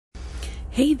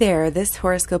Hey there, this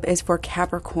horoscope is for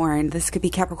Capricorn. This could be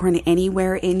Capricorn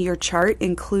anywhere in your chart,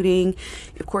 including,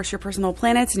 of course, your personal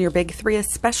planets and your big three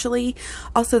especially.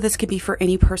 Also, this could be for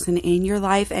any person in your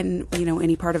life and,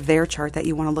 any part of their chart that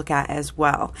you want to look at as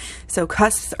well. So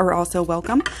cusps are also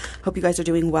welcome. Hope you guys are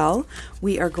doing well.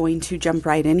 We are going to jump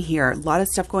right in here. A lot of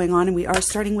stuff going on, and we are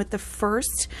starting with the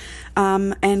 1st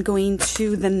and going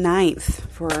to the 9th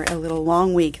for a little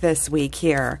long week this week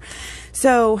here.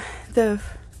 So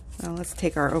well, let's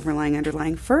take our overlying,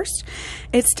 underlying first.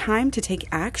 It's time to take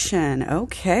action.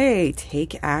 Okay,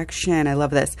 take action. I love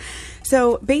this.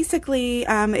 So basically,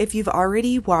 if you've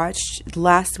already watched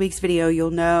last week's video,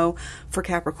 you'll know for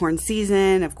Capricorn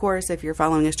season, of course, if you're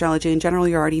following astrology in general,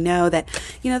 you already know that,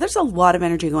 there's a lot of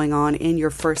energy going on in your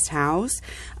first house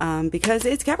because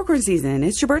it's Capricorn season.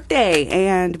 It's your birthday,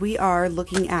 and we are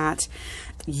looking at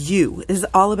you. This is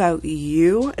all about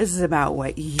you. This is about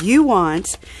what you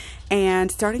want.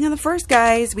 And starting on the 1st,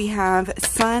 guys, we have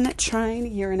Sun trine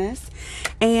Uranus.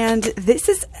 And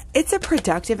it's a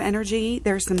productive energy.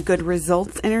 There's some good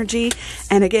results energy.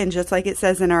 And again, just like it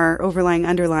says in our overlying,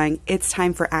 underlying, it's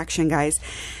time for action, guys.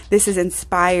 This is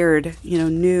inspired,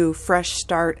 new, fresh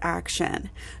start action.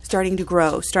 Starting to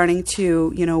grow, starting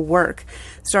to, work,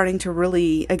 starting to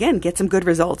really, again, get some good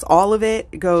results. All of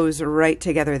it goes right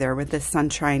together there with this Sun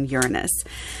trine Uranus.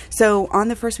 So on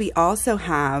the 1st, we also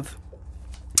have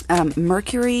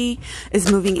Mercury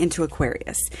is moving into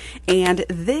Aquarius. And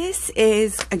this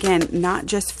is, again, not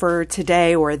just for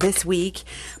today or this week,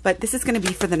 but this is going to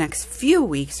be for the next few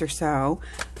weeks or so.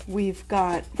 We've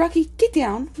got, Rocky, get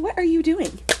down. What are you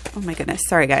doing? Oh my goodness.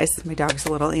 Sorry, guys. My dog's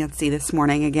a little antsy this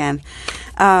morning again.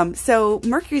 So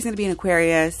Mercury is going to be in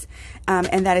Aquarius,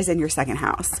 and that is in your 2nd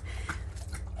house.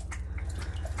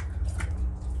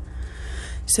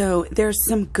 So there's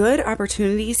some good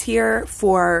opportunities here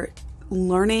for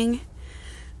learning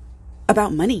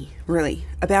about money, really,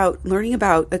 about learning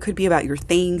about, it could be about your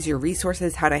things, your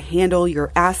resources, how to handle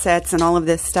your assets and all of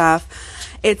this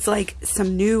stuff. It's like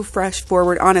some new, fresh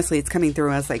forward, honestly, it's coming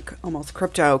through as like almost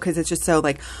crypto, because it's just so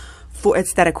like,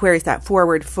 it's that Aquarius, that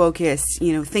forward focus,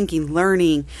 thinking,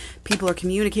 learning. People are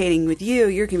communicating with you,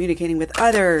 you're communicating with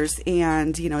others,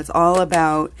 and, it's all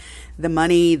about the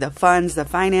money, the funds, the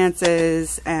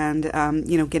finances, and,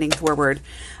 getting forward.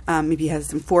 Maybe you have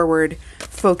some forward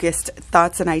focused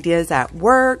thoughts and ideas at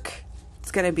work.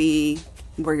 It's going to be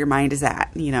where your mind is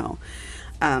at,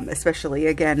 especially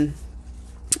again,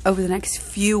 over the next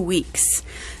few weeks.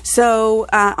 So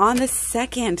on the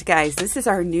 2nd, guys, this is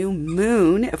our new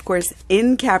moon, of course,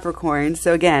 in Capricorn.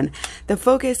 So again, the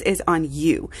focus is on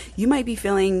you. You might be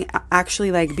feeling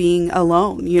actually like being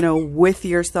alone, with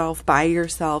yourself, by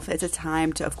yourself. It's a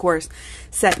time to, of course,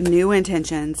 set new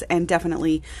intentions and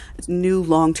definitely new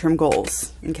long-term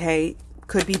goals, okay?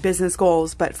 Could be business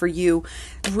goals, but for you,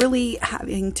 really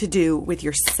having to do with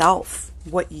yourself,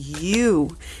 what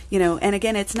you, and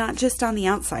again, it's not just on the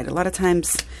outside. A lot of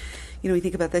times, we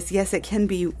think about this. Yes, it can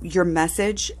be your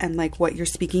message and like what you're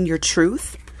speaking, your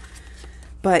truth,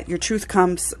 but your truth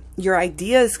comes, your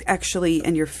ideas actually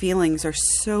and your feelings are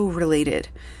so related.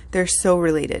 They're so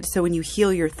related. So when you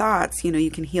heal your thoughts, you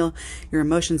can heal your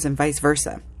emotions and vice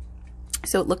versa.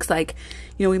 So it looks like,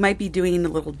 we might be doing a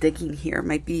little digging here,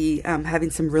 might be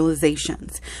having some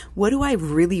realizations. What do I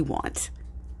really want?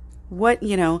 What,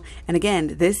 and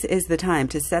again, this is the time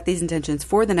to set these intentions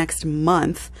for the next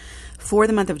month, for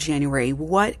the month of January.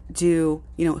 What do,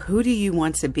 who do you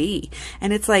want to be?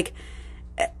 And it's like,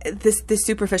 this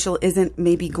superficial isn't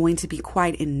maybe going to be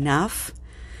quite enough.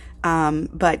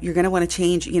 But you're going to want to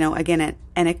change, again,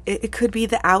 it could be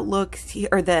the outlook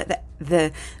or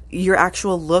your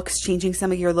actual looks, changing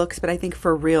some of your looks. But I think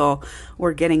for real,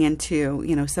 we're getting into,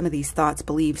 some of these thoughts,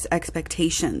 beliefs,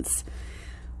 expectations.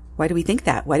 Why do we think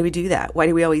that? Why do we do that? Why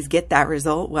do we always get that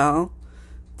result? Well,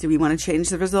 do we want to change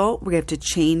the result? We have to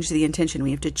change the intention.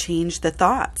 We have to change the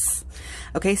thoughts.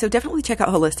 Okay, so definitely check out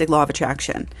Holistic Law of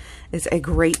Attraction. It's a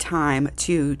great time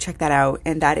to check that out.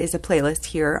 And that is a playlist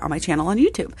here on my channel on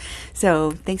YouTube.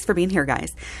 So thanks for being here,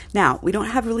 guys. Now, we don't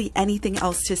have really anything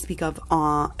else to speak of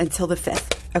until the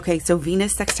 5th. Okay, so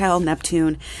Venus sextile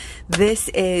Neptune. This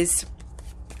is,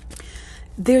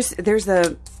 there's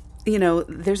a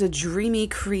dreamy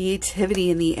creativity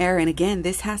in the air. And again,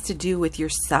 this has to do with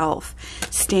yourself,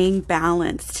 staying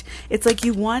balanced. It's like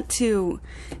you want to,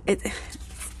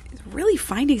 really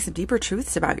finding some deeper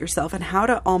truths about yourself and how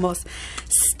to almost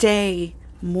stay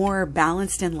more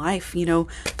balanced in life,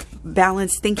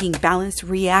 balanced thinking, balanced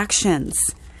reactions.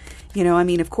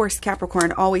 Of course,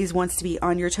 Capricorn always wants to be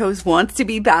on your toes, wants to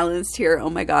be balanced here. Oh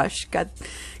my gosh, got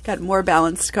more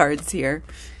balanced cards here.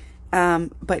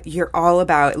 But you're all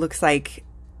about, it looks like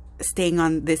staying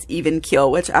on this even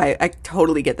keel, which I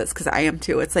totally get this because I am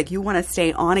too. It's like you want to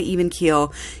stay on an even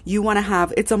keel. You want to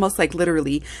have, it's almost like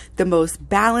literally the most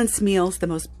balanced meals, the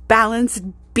most balanced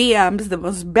BMs, the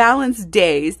most balanced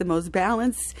days, the most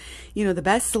balanced, you know, the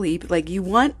best sleep. Like you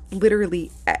want literally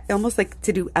almost like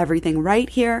to do everything right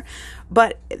here,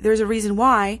 but there's a reason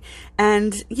why.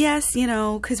 And yes, you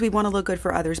know, because we want to look good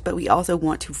for others, but we also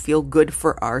want to feel good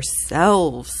for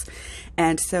ourselves.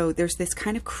 And so there's this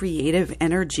kind of creative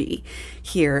energy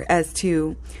here as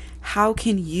to how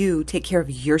can you take care of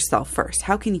yourself first?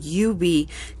 How can you be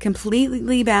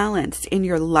completely balanced in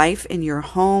your life, in your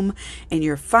home, in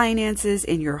your finances,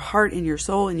 in your heart, in your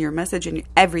soul, in your message, in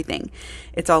everything?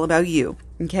 It's all about you.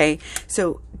 Okay.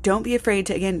 So don't be afraid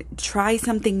to, again, try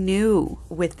something new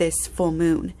with this full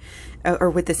moon or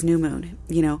with this new moon,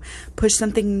 you know, push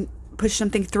something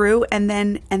through and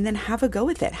then have a go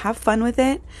with it. Have fun with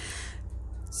it.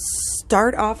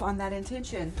 Start off on that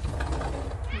intention.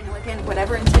 You know, again,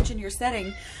 whatever intention you're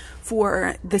setting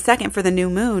for the second, for the new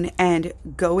moon, and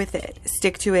go with it.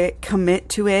 Stick to it, commit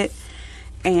to it.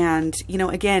 And, you know,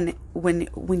 again, when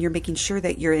you're making sure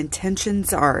that your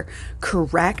intentions are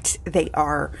correct, they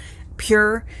are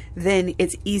pure, then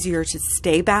it's easier to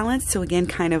stay balanced. So again,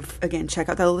 check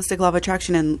out the holistic law of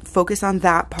attraction and focus on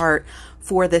that part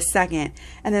for the second.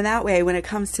 And then that way, when it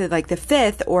comes to like the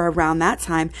 5th or around that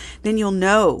time, then you'll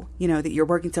know, you know, that you're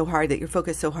working so hard, that you're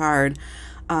focused so hard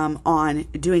on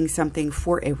doing something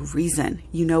for a reason.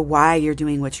 You know why you're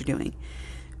doing what you're doing.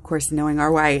 Of course, knowing our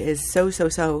why is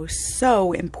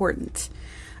so important.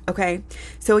 Okay.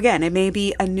 So again, it may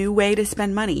be a new way to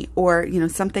spend money, or, you know,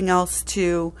 something else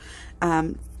to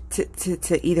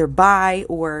either buy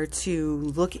or to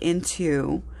look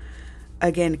into.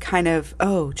 Again, kind of,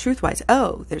 oh, truth-wise,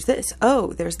 oh, there's this,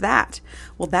 oh, there's that.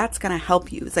 Well, that's going to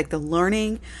help you. It's like the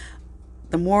learning,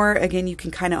 the more, again, you can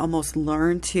kind of almost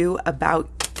learn too about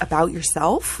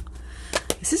yourself.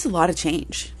 This is a lot of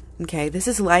change. Okay. This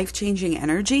is life-changing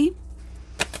energy.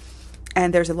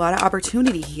 And there's a lot of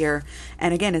opportunity here.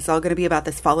 And again, it's all going to be about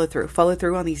this follow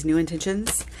through on these new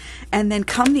intentions. And then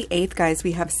come the 8th, guys,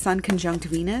 we have Sun conjunct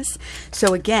Venus.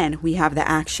 So again, we have the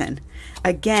action.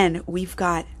 Again, we've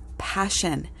got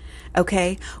passion.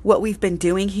 Okay. What we've been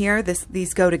doing here,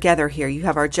 these go together here. You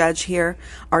have our judge here,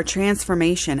 our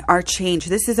transformation, our change.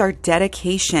 This is our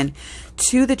dedication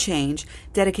to the change,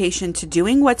 dedication to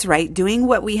doing what's right, doing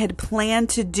what we had planned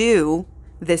to do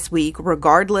this week,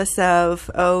 regardless of,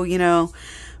 oh, you know,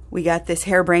 we got this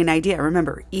harebrained idea.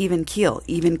 Remember, even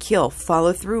keel,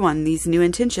 follow through on these new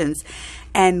intentions.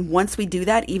 And once we do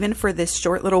that, even for this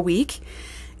short little week,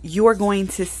 you're going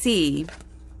to see,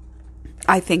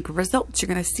 I think, results. You're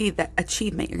going to see that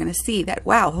achievement. You're going to see that,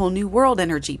 wow, whole new world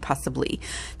energy, possibly.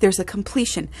 There's a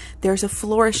completion. There's a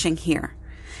flourishing here.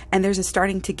 And there's a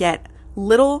starting to get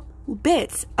little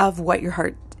bits of what your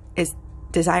heart is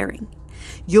desiring.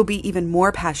 You'll be even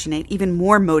more passionate, even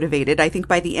more motivated. I think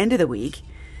by the end of the week,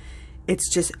 it's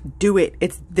just do it.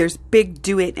 There's big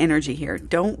do it energy here.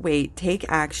 Don't wait. Take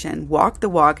action. Walk the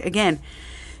walk. Again,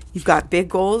 you've got big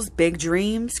goals, big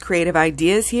dreams, creative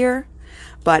ideas here.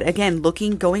 But again,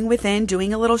 going within,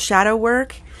 doing a little shadow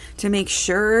work to make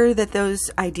sure that those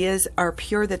ideas are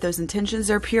pure, that those intentions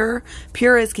are pure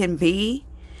as can be.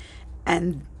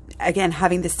 And again,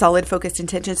 having this solid focused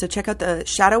intention. So check out the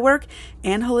shadow work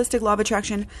and holistic law of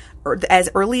attraction as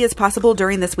early as possible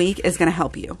during this week is going to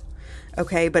help you.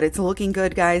 Okay. But it's looking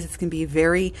good, guys. It's going to be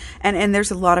very, and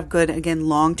there's a lot of good, again,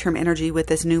 long-term energy with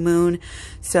this new moon.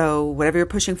 So whatever you're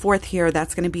pushing forth here,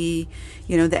 that's going to be,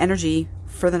 you know, the energy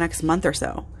for the next month or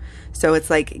so. So it's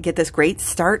like, get this great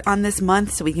start on this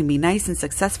month so we can be nice and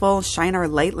successful, shine our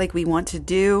light like we want to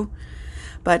do.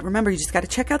 But remember, you just got to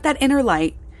check out that inner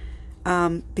light.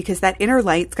 Because that inner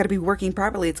light's got to be working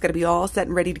properly. It's got to be all set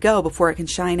and ready to go before it can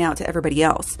shine out to everybody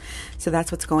else. So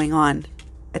that's what's going on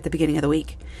at the beginning of the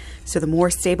week. So the more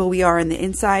stable we are in the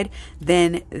inside,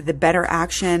 then the better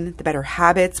action, the better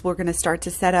habits we're going to start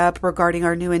to set up regarding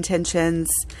our new intentions,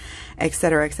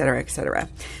 etc., etc., etc.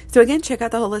 So again, check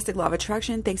out the holistic law of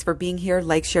attraction. Thanks for being here.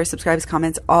 Like, share, subscribe,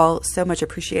 comments, all so much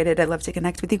appreciated. I'd love to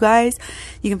connect with you guys.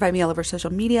 You can find me all over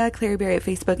social media, Klaireeberry at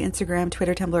Facebook, Instagram,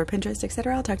 Twitter, Tumblr, Pinterest,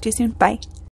 etc. I'll talk to you soon. Bye.